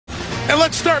And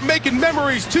let's start making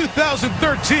memories 2013.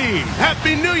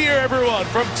 Happy New Year, everyone,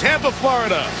 from Tampa,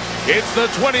 Florida. It's the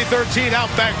 2013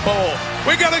 Outback Bowl.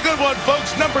 We got a good one,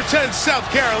 folks. Number 10, South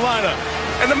Carolina.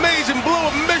 An amazing blue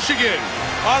of Michigan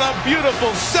on a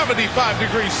beautiful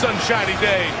 75-degree sunshiny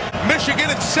day.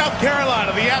 Michigan and South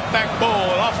Carolina, the Outback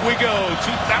Bowl, and off we go.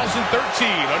 2013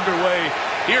 underway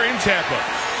here in Tampa.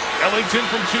 Ellington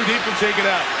from 2 deep will take it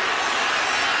out.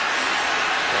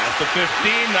 At the 15,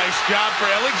 nice job for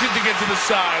Ellington to get to the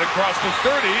side, across the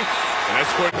 30, and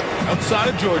that's where outside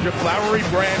of Georgia, Flowery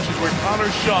Branch is where Connor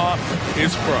Shaw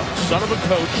is from. Son of a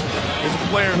coach, is a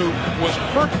player who was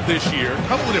hurt this year a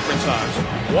couple of different times.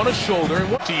 Won a shoulder and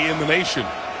won in the nation.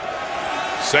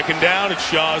 Second down, it's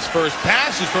Shaw's first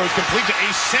pass. His throw is complete to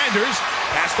Ace Sanders,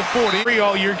 past the 40.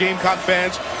 All-year Gamecock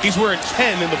fans, he's wearing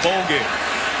 10 in the bowl game.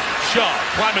 Shaw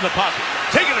climbing the pocket,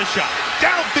 taking a shot,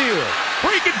 downfield.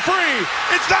 Breaking free.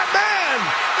 It's that man.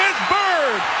 It's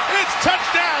Bird. It's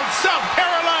touchdown, South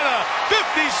Carolina.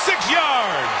 56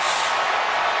 yards.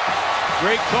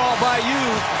 Great call by you,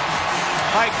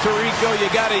 Mike Tirico. You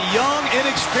got a young,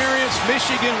 inexperienced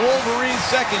Michigan Wolverines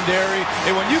secondary.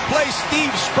 And when you play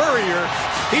Steve Spurrier,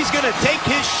 he's going to take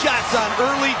his shots on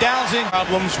early downs.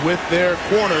 Problems with their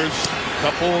corners.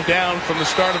 Couple down from the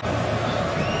start of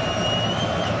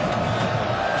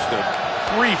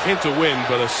brief hint of wind,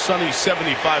 but a sunny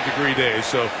 75-degree day,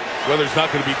 so weather's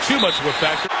not going to be too much of a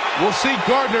factor. We'll see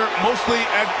Gardner mostly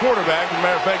at quarterback. As a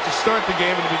matter of fact, to start the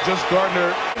game, it'll be just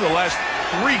Gardner in the last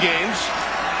 3 games,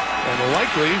 and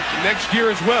likely next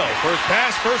year as well. First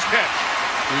pass, first catch.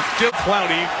 Still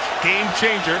Clowney, game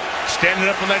changer, standing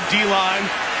up on that D-line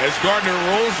as Gardner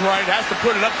rolls right, has to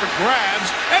put it up for grabs,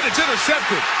 and it's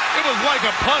intercepted. It was like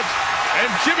a punt,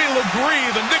 and Jimmy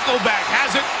LeGree, the nickelback,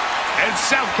 has it. And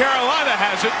South Carolina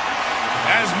has it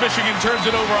as Michigan turns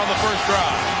it over on the first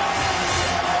drive.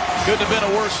 Couldn't have been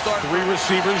a worse start. 3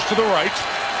 receivers to the right.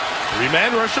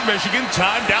 3-man rush of Michigan.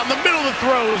 Time down the middle of the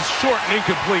throw is short and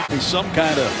incomplete. Some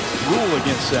kind of rule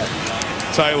against that.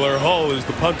 Tyler Hull is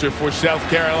the punter for South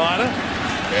Carolina.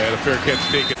 And a fair catch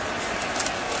taken.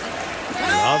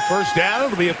 And on first down,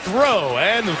 it'll be a throw.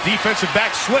 And the defensive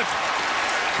back slipped.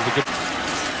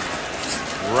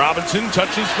 Robinson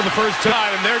touches for the first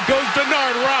time, and there goes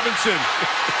Denard Robinson.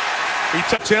 He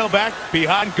took tailback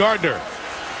behind Gardner.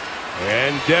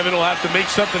 And Devin will have to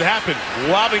make something happen.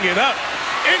 Lobbing it up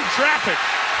in traffic.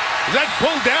 Is that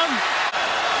pulled down?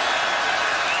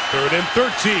 3rd and 13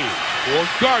 for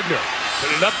Gardner.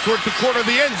 Put it up towards the corner of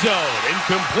the end zone.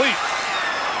 Incomplete.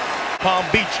 Palm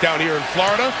Beach down here in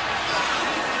Florida.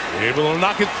 Able to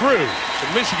knock it through. So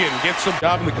Michigan gets some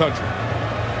job in the country.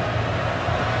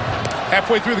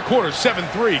 Halfway through the quarter,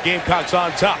 7-3, Gamecocks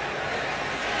on top.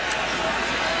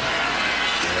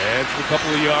 And a couple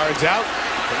of yards out.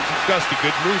 Gusty,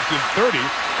 good move to 30.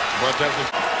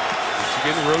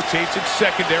 Michigan rotates its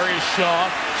secondary as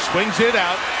Shaw swings it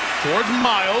out towards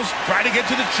Miles. Trying to get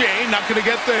to the chain, not going to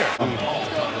get there.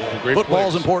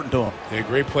 Football's important to him. Yeah,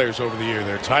 great players over the year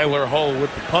there. Tyler Hull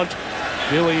with the punt.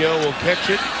 Dilio will catch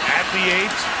it at the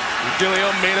 8.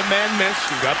 Dilio made a man miss.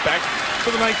 He got back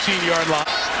to the 19-yard line.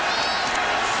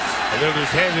 And then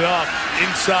just hand it off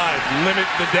inside, limit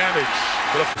the damage.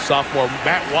 Sophomore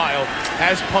Matt Wild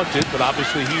has punted, but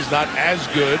obviously he's not as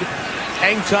good.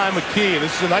 Hang time a key, and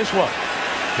this is a nice one.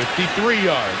 53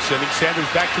 yards, sending Sanders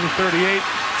back to the 38.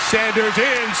 Sanders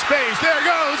in space. There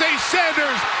goes Ace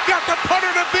Sanders. Got the punter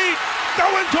to beat.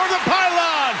 Going toward the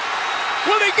pylon.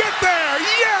 Will he get there?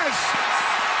 Yes!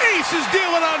 Ace is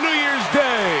dealing on New Year's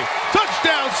Day.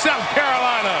 Touchdown, South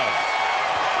Carolina.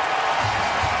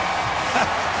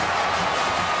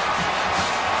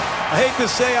 I hate to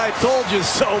say I told you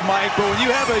so, Mike, but when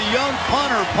you have a young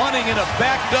punter punting in a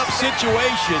backed-up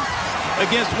situation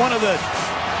against one of the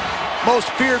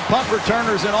most feared punt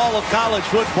returners in all of college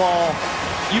football,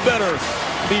 you better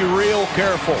be real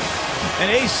careful.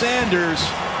 And Ace Sanders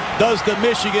does to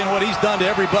Michigan what he's done to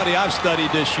everybody I've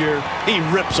studied this year. He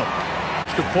rips them.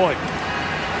 Good point.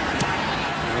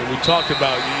 And we talked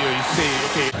about, you see,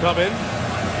 okay, come in.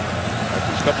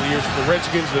 After a couple of years for the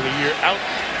Redskins, then a year out.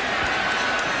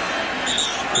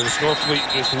 The Norfleet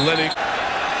just letting.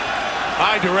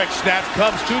 High direct snap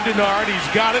comes to Denard.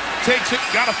 He's got it, takes it,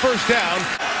 got a first down.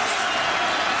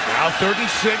 Now 3rd and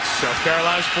 6. South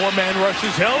Carolina's 4-man rush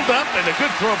is held up, and a good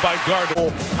throw by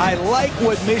Gardner. I like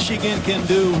what Michigan can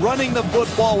do, running the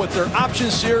football with their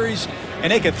option series, and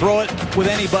they can throw it with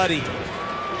anybody.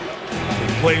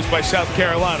 Plays by South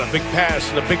Carolina. Big pass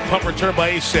and a big punt return by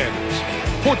Ace Sanders.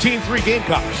 14-3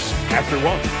 Gamecocks after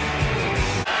 1.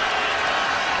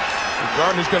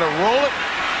 Gardner's going to roll it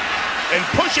and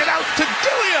push it out to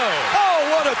Dilio. Oh!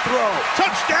 what a throw.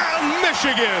 Touchdown,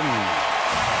 Michigan.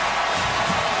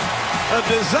 A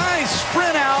design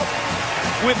sprint out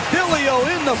with Dilio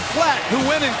in the flat, who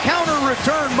went in counter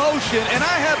return motion, and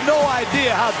I have no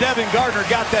idea how Devin Gardner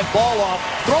got that ball off,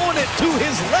 throwing it to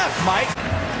his left, Mike.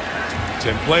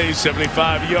 10 plays,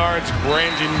 75 yards.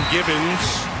 Brandon Gibbons.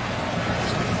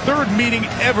 Third meeting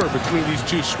ever between these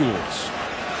two schools.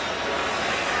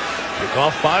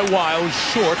 Kickoff by Wiles,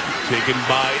 short, taken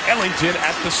by Ellington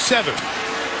at the 7.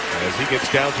 As he gets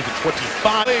down to the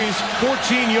 25. Plays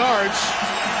 14 yards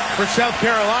for South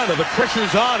Carolina. The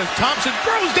pressure's on as Thompson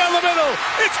throws down the middle.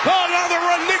 It's caught on the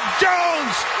run. Nick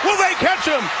Jones. Will they catch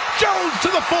him? Jones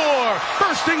to the 4.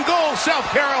 First and goal, South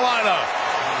Carolina.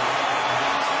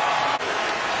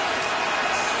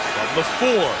 On the 4.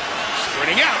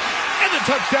 Sprinting out. And the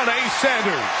touchdown to Ace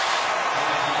Sanders.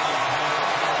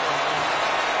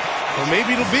 Well,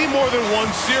 maybe it'll be more than one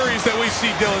series that we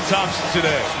see Dylan Thompson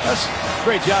today. That's a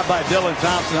great job by Dylan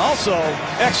Thompson. Also,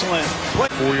 excellent play.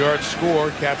 4-yard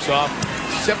score caps off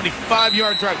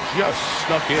 75-yard drive. Just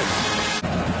snuck in.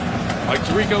 Mike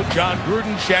Tirico, John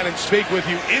Gruden, Shannon Spake with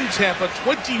you in Tampa,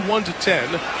 21-10.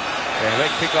 And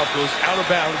that kickoff goes out of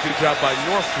bounds. Good job by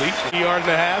Norfleet. 1.5 yards.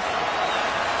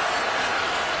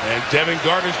 And Devin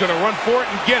Gardner's going to run for it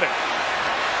and get it.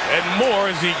 And more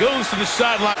as he goes to the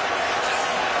sideline.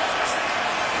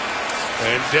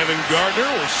 And Devin Gardner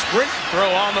will sprint, throw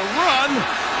on the run,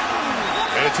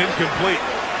 and it's incomplete.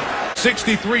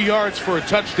 63 yards for a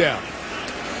touchdown.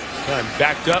 This time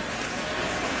backed up.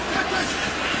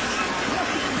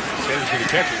 Sanders going to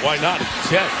catch it. Why not? It's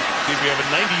 10. See if you have a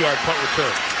 90-yard punt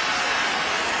return.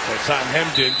 That time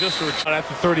hemmed in just to return at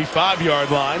the 35-yard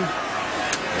line.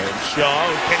 And Shaw,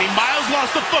 Kenny Miles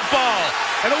lost the football.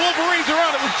 And the Wolverines are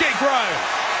on it with Jake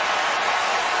Ryan.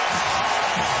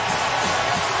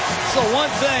 So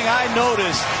one thing I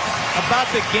noticed about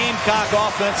the Gamecock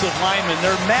offensive linemen,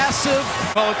 they're massive.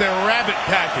 Call it their rabbit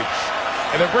package.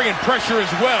 And they're bringing pressure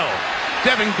as well.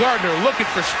 Devin Gardner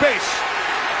looking for space.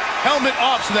 Helmet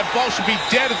off, so that ball should be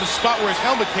dead at the spot where his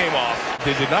helmet came off.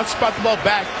 They did not spot the ball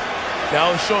back. Now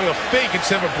he's showing a fake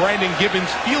instead of a Brandon Gibbons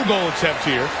field goal attempt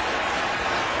here.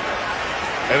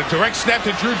 And a direct snap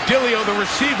to Drew Dilio, the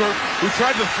receiver, who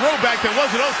tried the throwback that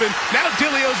wasn't open. Now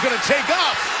Dilio's going to take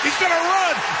off. He's going to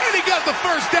run, and he got the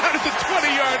first down at the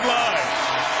 20-yard line.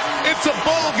 It's a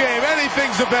bowl game.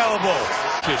 Anything's available.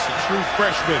 Just a true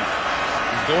freshman.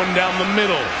 He's going down the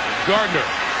middle. Gardner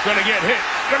going to get hit.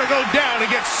 Going to go down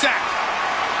and get sacked.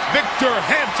 Victor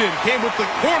Hampton came with the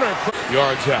corner.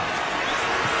 Yards out.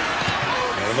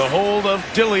 And the hold of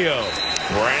Dilio.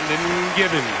 Brandon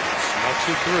Gibbons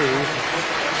knocks it through.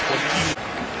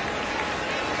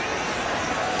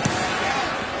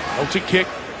 Out to kick.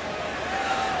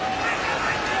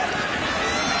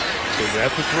 Taken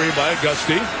at the 3 by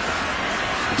Auguste.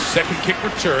 Second kick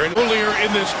return. Earlier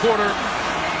in this quarter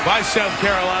by South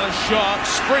Carolina, Shaw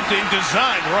sprinting,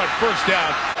 designed run, first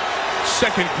down.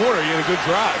 Second quarter, he had a good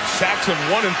drive. Sacks him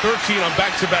 1 and 13 on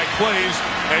back-to-back plays.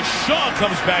 And Shaw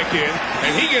comes back in,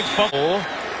 and he gets fumbled.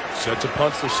 Set to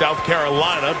punt for South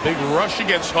Carolina. Big rush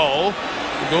against Hull.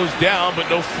 It goes down, but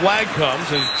no flag comes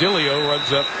as Dilio runs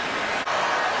up.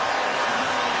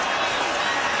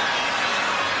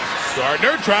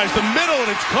 Gardner tries the middle, and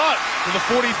it's caught to the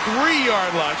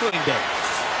 43-yard line.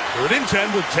 3rd and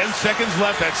 10 with 10 seconds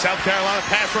left. That South Carolina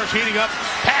pass rush heating up.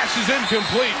 Pass is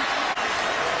incomplete.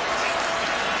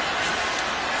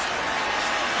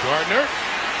 Gardner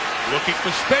looking for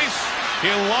space.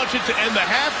 He'll launch it to end the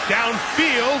half.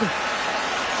 Downfield.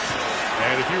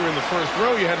 And if you were in the first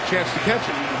row, you had a chance to catch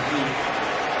it.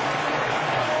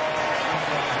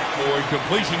 4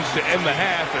 completions to end the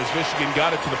half as Michigan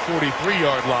got it to the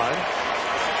 43-yard line.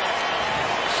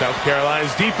 South Carolina's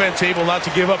defense able not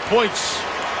to give up points.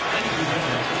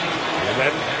 And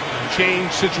that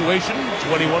changed situation.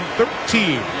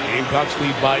 21-13. Gamecocks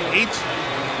lead by 8.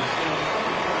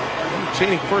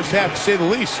 Entertaining first half, to say the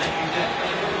least.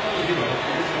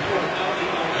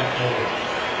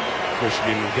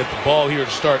 Michigan will get the ball here to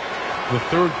start the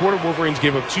third quarter. Wolverines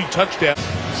gave up 2 touchdowns.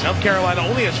 South Carolina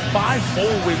only has 5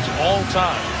 bowl wins all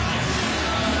time.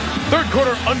 Third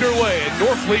quarter underway, and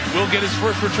Norfleet will get his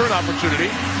first return opportunity.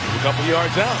 A couple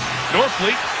yards out.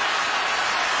 Norfleet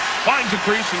finds a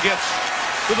crease and gets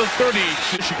to the 30.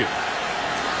 Michigan.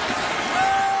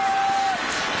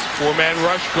 4-man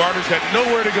rush. Gardner's got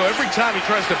nowhere to go. Every time he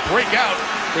tries to break out,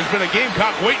 there's been a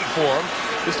Gamecock waiting for him.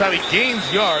 This time he gains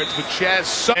yards, but Chaz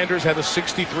Sanders had a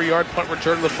 63-yard punt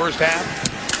return in the first half.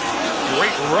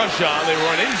 Great rush on. They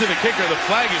run into the kicker. The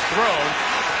flag is thrown.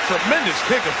 Tremendous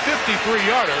kick, a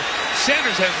 53-yarder.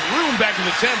 Sanders has room back in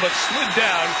the 10, but slid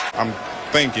down. I'm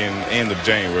thinking end of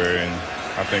January, and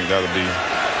I think that'll be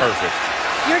perfect.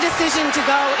 Your decision to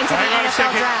go into the Hang on a NFL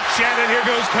second. draft. Shannon, here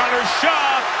goes Connor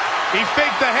Shaw. He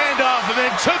faked the handoff and then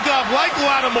took off like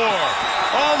Lattimore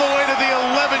all the way to the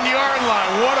 11-yard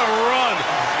line. What a run.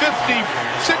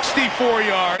 64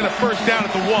 yards and a first down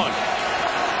at the 1. 5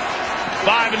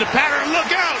 in the pattern.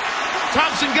 Look out.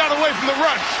 Thompson got away from the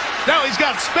rush. Now he's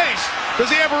got space. Does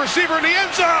he have a receiver in the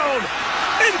end zone?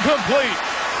 Incomplete.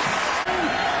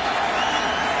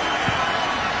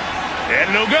 And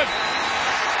no good.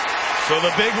 So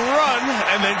the big run,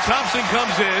 and then Thompson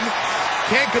comes in.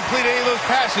 Can't complete any of those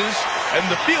passes, and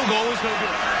the field goal is no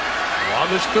good.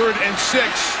 On this 3rd and 6,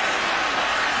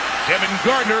 Kevin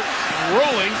Gardner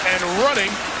rolling and running,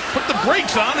 put the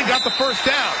brakes on and got the first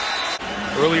down.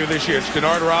 Earlier this year, it's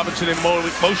Denard Robinson in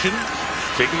motion,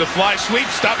 taking the fly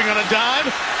sweep, stopping on a dime,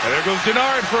 and there goes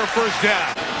Denard for a first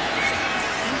down.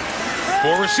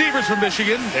 4 receivers from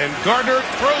Michigan, and Gardner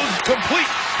throws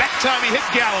complete. That time he hit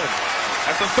Gallen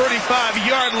at the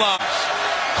 35-yard line.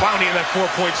 Clowney in that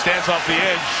 4-point stance off the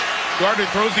edge. Gardner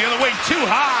throws the other way, too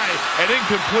high and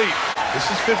incomplete. This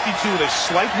is 52 with a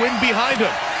slight wind behind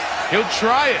him. He'll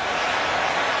try it.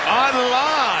 On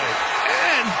line.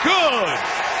 And good.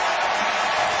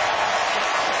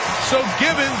 So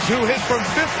Gibbons, who hit from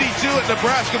 52 at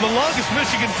Nebraska, the longest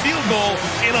Michigan field goal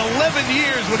in 11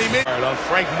 years when he made it on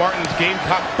Frank Martin's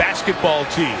Gamecock basketball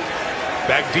team.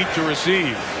 Back deep to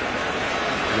receive.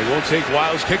 And they won't take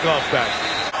Wiles' kickoff back.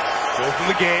 Go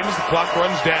from the game as the clock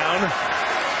runs down.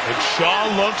 And Shaw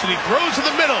looks and he throws to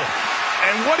the middle.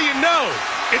 And what do you know?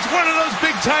 It's one of those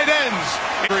big tight ends.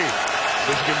 3.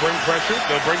 Michigan bring pressure.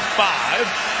 They'll bring 5.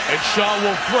 And Shaw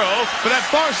will throw for that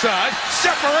far side.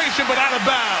 Separation but out of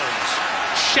bounds.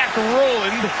 Shaq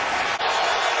Rowland.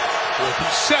 4th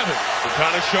and 7. For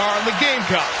Connor Shaw and the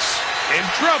Gamecocks. In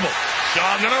trouble.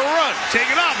 Shaw gonna run. Take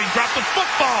it off. He dropped the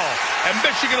football. And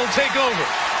Michigan will take over.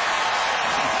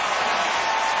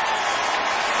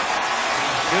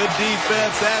 Good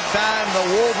defense that time. The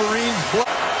Wolverines will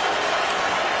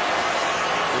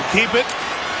keep it.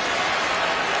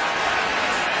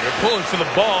 They're pulling for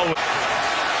the ball.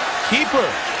 Keeper.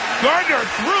 Gardner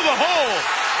through the hole.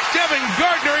 Devin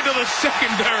Gardner into the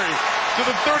secondary to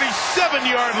the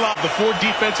 37-yard line. The 4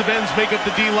 defensive ends make up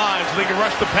the D-line so they can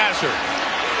rush the passer.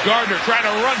 Gardner trying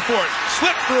to run for it.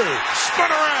 Slip through. Spun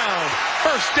around.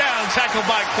 First down, tackled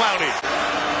by Clowney.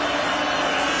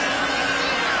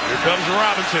 Here comes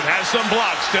Robinson. Has some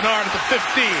blocks. Denard at the 15.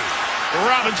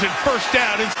 Robinson first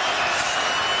down.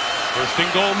 First and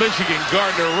goal, Michigan.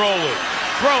 Gardner rolling.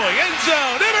 Throwing. End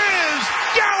zone. It is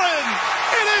Gallen.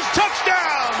 It is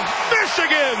touchdown.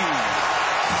 Michigan.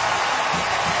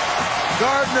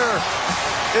 Gardner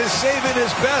is saving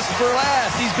his best for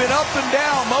last. He's been up and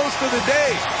down most of the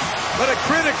day. But a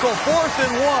critical 4th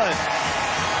and 1.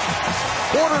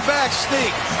 Quarterback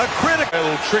sneak. A critical. A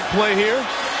little trick play here.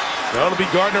 That'll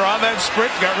be Gardner on that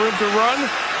sprint. Got room to run.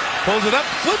 Pulls it up,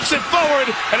 flips it forward,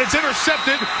 and it's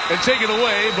intercepted and taken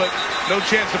away, but no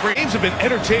chance to bring. Games have been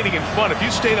entertaining and fun. If you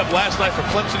stayed up last night for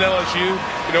Clemson LSU,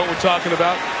 you know what we're talking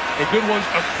about. And good ones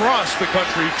across the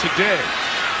country today.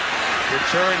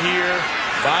 Return here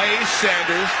by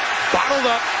Sanders. Bottled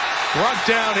up, brought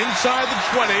down inside the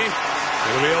 20.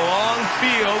 It'll be a long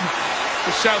field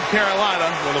for South Carolina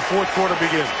when the 4th quarter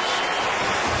begins.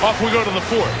 Off we go to the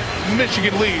 4th.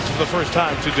 Michigan leads for the first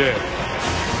time today.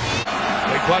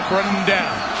 The clock running down.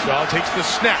 Shaw takes the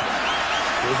snap.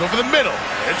 Goes over the middle.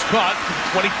 It's caught.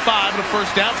 25 and a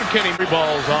first down for Kenny. 3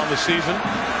 balls on the season.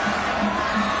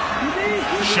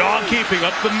 Shaw keeping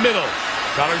up the middle.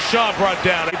 Connor Shaw brought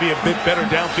down. Maybe a bit better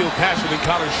downfield passer than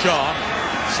Connor Shaw.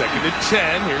 2nd and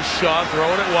 10. Here's Shaw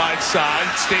throwing it wide side.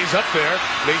 Stays up there.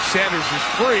 Nate Sanders is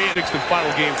free. 6th and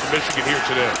final game for Michigan here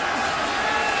today.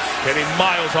 Kenny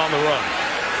Miles on the run.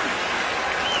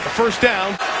 The first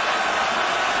down.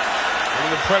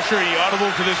 Under the pressure, he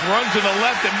audible to this run to the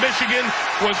left, and Michigan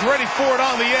was ready for it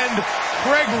on the end.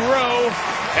 Craig Rowe,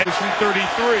 and it's from 33.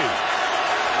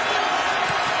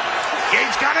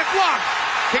 Gates got it blocked.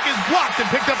 Kick is blocked and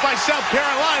picked up by South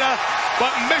Carolina, but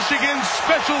Michigan's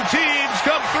special teams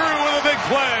come through with a big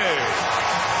play.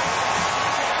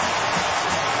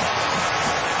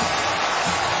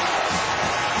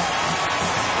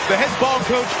 The head ball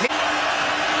coach,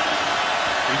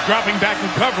 he's dropping back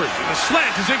in coverage, and the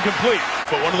slant is incomplete.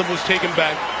 But one of them was taken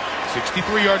back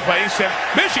 63 yards by Asap.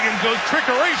 Michigan goes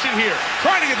trickeration here,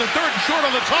 trying to get the 3rd and short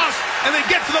on the toss, and they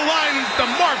get to the line.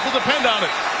 The mark will depend on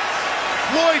it.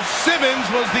 Floyd Simmons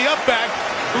was the upback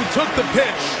who took the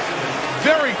pitch.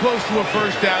 Very close to a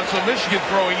first down, so Michigan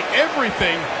throwing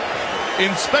everything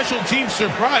in special team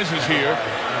surprises here.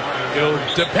 It'll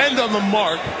depend on the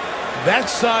mark. That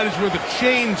side is where the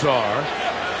chains are.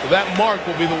 That mark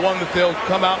will be the one that they'll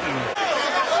come out and...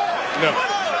 No.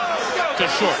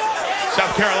 Just short.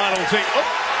 South Carolina will take... Oh,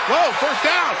 whoa, first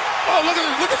down. Oh,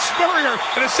 look at Spurrier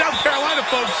and the South Carolina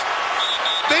folks.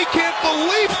 They can't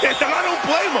believe it, and I don't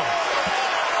blame them.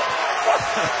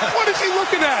 What is he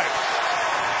looking at?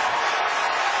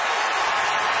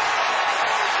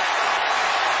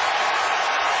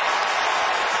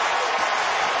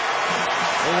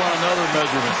 They want another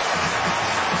measurement.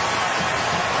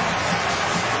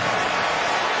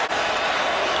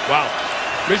 Wow.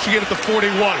 Michigan at the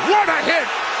 41. What a hit!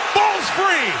 Ball's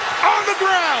free on the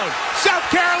ground. South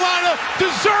Carolina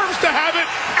deserves to have it,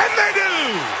 and they do.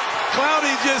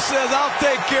 Clowney just says, I'll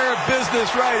take care of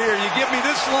business right here. You give me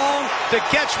this long to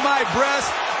catch my breath,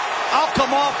 I'll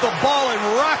come off the ball and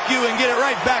rock you and get it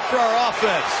right back for our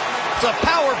offense. It's a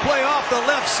power play off the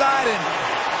left side, and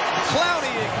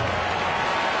Clowney.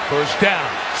 First down,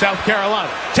 South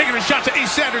Carolina taking a shot to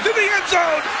Ace Sanders in the end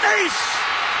zone. Ace!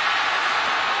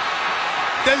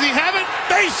 Does he have it?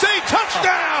 They say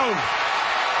touchdown!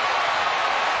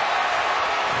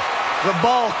 The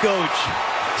ball coach.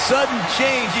 Sudden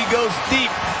change, he goes deep.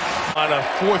 On a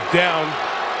fourth down,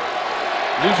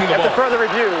 losing the ball. After further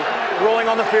review, ruling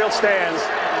on the field stands.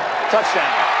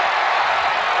 Touchdown.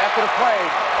 After the play,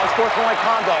 unsportsmanlike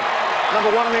conduct,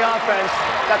 number 1 on the offense,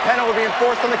 that penalty will be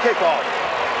enforced on the kickoff.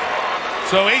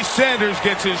 So Ace Sanders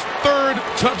gets his 3rd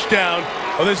touchdown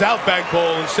of this Outback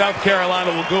Bowl, and South Carolina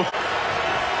will go.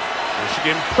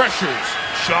 Michigan pressures.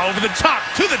 Shaw over the top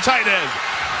to the tight end.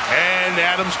 And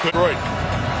Adams Detroit.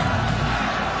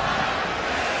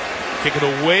 Kick it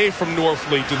away from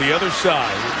Norfleet to the other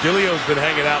side. Dillio's been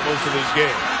hanging out most of this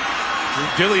game.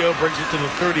 Dillio brings it to the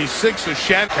 36. So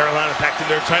Carolina packed in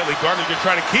there tightly. Gardner to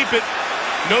try to keep it.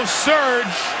 No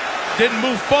surge. Didn't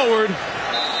move forward.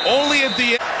 Only at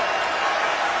the end.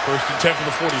 1st and 10 for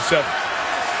the 47.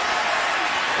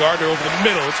 Gardner over the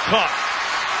middle. It's caught.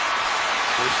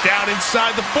 It's down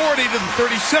inside the 40 to the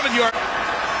 37-yard.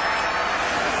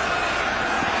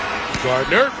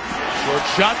 Gardner, short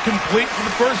shot complete for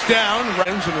the first down.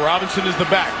 And Robinson is the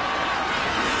back.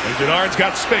 And Denard's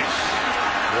got space.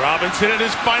 Robinson in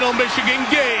his final Michigan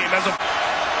game as a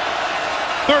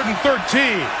 3rd and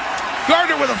 13.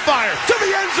 Gardner with a fire to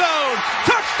the end zone.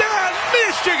 Touchdown,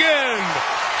 Michigan!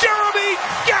 Jeremy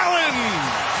Gallen!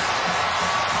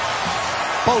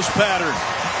 Post pattern.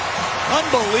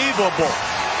 Unbelievable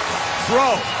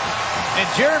throw. And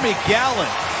Jeremy Gallen,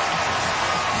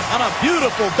 on a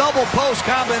beautiful double post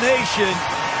combination,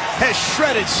 has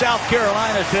shredded South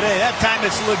Carolina today. That time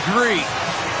it's Legree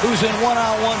who's in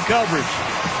one-on-one coverage.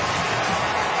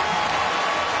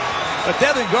 But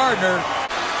Devin Gardner.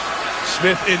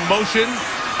 Smith in motion.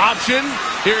 Option.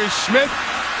 Here's Smith.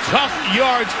 Tough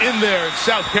yards in there in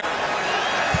South Carolina.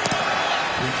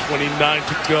 3:29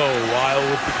 to go. While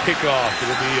with the kickoff,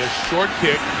 it'll be a short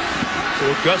kick to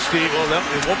Auguste. Well, no,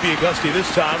 it won't be Auguste this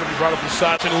time. It'll be brought up the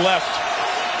side to the left.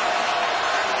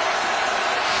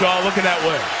 Shaw looking that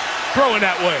way. Throwing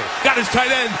that way. Got his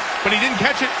tight end, but he didn't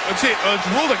catch it. Let's see. It's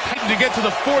ruled to get to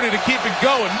the 40 to keep it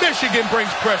going. Michigan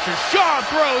brings pressure. Shaw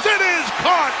throws. It is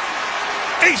caught.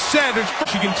 Ace Sanders,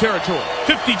 Michigan territory.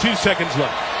 52 seconds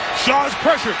left. Shaw's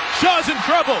pressured. Shaw's in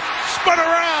trouble. Spun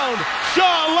around.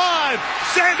 Shaw alive.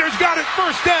 Sanders got it.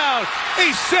 First down.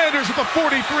 Ace Sanders at the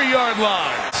 43-yard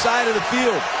line. Side of the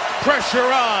field. Pressure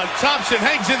on. Thompson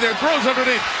hangs in there. Throws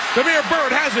underneath. Demir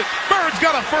Bird has it. Bird's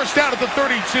got a first down at the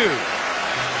 32.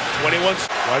 21.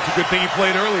 Well, that's a good thing he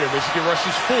played earlier. Michigan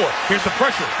rushes 4. Here's the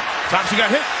pressure. Thompson got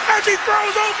hit. As he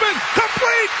throws open.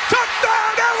 Complete.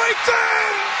 Touchdown,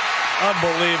 Ellington.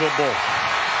 Unbelievable.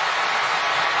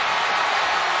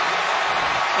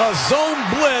 A zone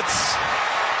blitz.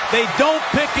 They don't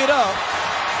pick it up.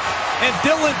 And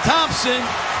Dylan Thompson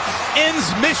ends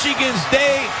Michigan's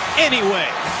day anyway.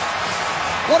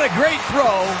 What a great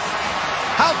throw.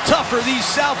 How tough are these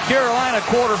South Carolina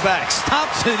quarterbacks?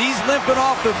 Thompson, he's limping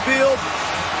off the field.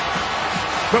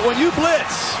 But when you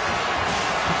blitz,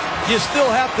 you still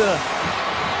have to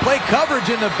play coverage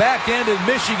in the back end, and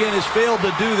Michigan has failed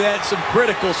to do that in some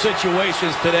critical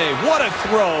situations today. What a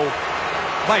throw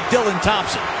by Dylan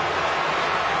Thompson.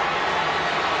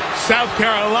 South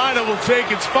Carolina will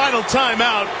take its final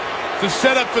timeout to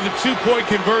set up for the 2-point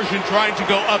conversion, trying to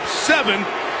go up 7-2.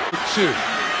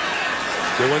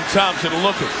 Dylan Thompson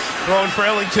looking, throwing for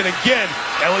Ellington again.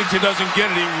 Ellington doesn't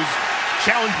get it. He was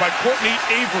challenged by Courtney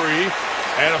Avery,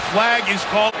 and a flag is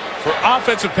called for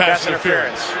offensive pass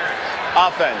interference.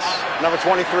 Offense, number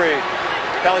 23.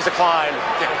 Penalty's declined.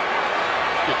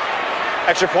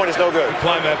 Extra point is no good.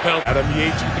 Decline that penalty. Adam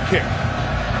Yates with the kick.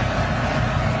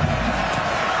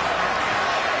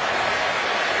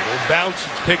 bounce.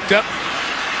 It's picked up.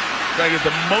 Trying to get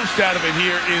the most out of it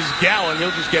here is Gallen.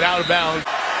 He'll just get out of bounds.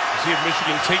 See if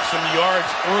Michigan takes some yards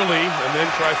early and then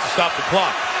tries to stop the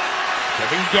clock.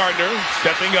 Kevin Gardner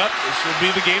stepping up. This will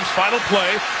be the game's final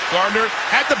play. Gardner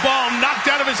had the ball knocked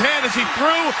out of his hand as he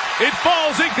threw. It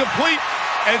falls incomplete,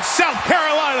 and South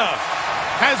Carolina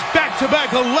has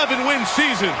back-to-back 11-win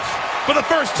seasons for the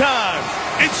first time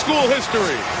in school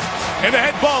history. And the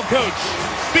head ball coach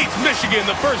beats Michigan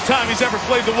the first time he's ever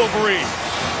played the Wolverines.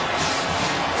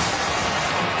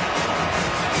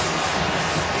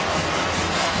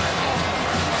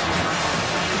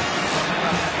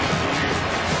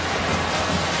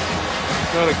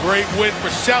 Not a great win for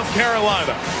South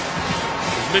Carolina.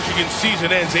 Michigan's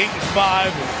season ends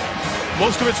 8-5.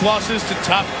 Most of its losses to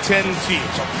top 10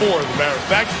 teams. 4 as a matter of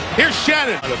fact. Here's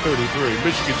Shannon on a 33.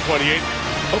 Michigan 28.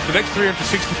 Hope the next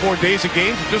 364 days of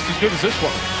games are just as good as this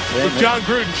one. With John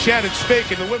Gruden, Shannon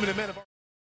Spake, and the women and men of